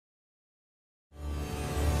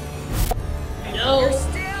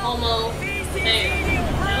homo, hey, no,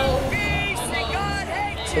 homo.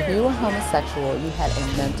 If you were homosexual, you had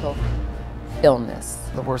a mental illness.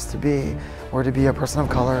 The worst to be were to be a person of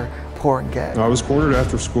color, poor and gay. I was cornered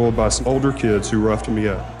after school by some older kids who roughed me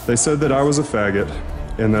up. They said that I was a faggot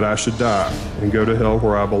and that I should die and go to hell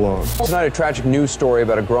where I belong. Tonight, a tragic news story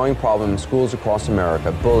about a growing problem in schools across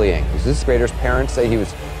America, bullying. This grader's parents say he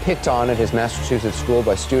was picked on at his Massachusetts school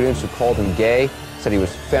by students who called him gay, said he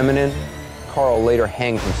was feminine. Carl later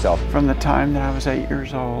hanged himself. From the time that I was 8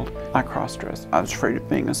 years old, I cross-dressed. I was afraid of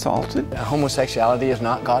being assaulted. Homosexuality is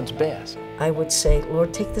not God's best. I would say,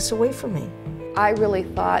 Lord, take this away from me. I really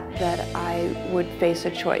thought that I would face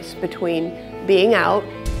a choice between being out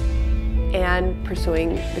and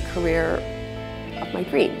pursuing the career of my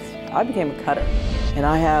dreams. I became a cutter, and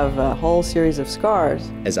I have a whole series of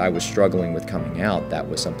scars. As I was struggling with coming out, that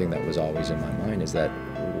was something that was always in my mind, is that,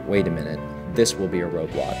 wait a minute, this will be a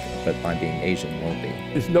roadblock, but my being Asian won't be.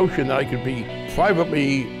 This notion that I could be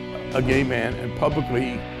privately a gay man and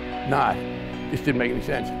publicly not, just didn't make any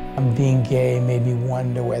sense. Being gay made me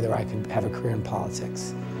wonder whether I could have a career in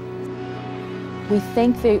politics. We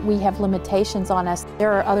think that we have limitations on us.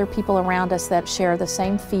 There are other people around us that share the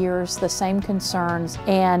same fears, the same concerns,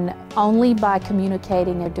 and only by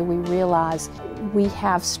communicating it do we realize we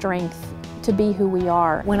have strength to be who we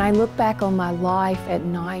are. When I look back on my life at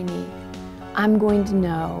 90, I'm going to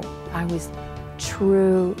know I was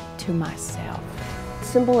true to myself.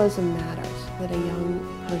 Symbolism matters, that a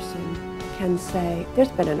young person can say, there's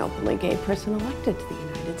been an openly gay person elected to the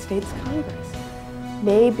United States Congress.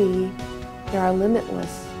 Maybe there are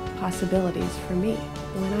limitless possibilities for me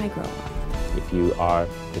when I grow up. If you are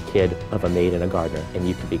the kid of a maid and a gardener and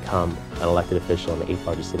you can become an elected official in the 8th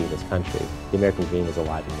largest city in this country, the American dream is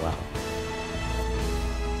alive and well.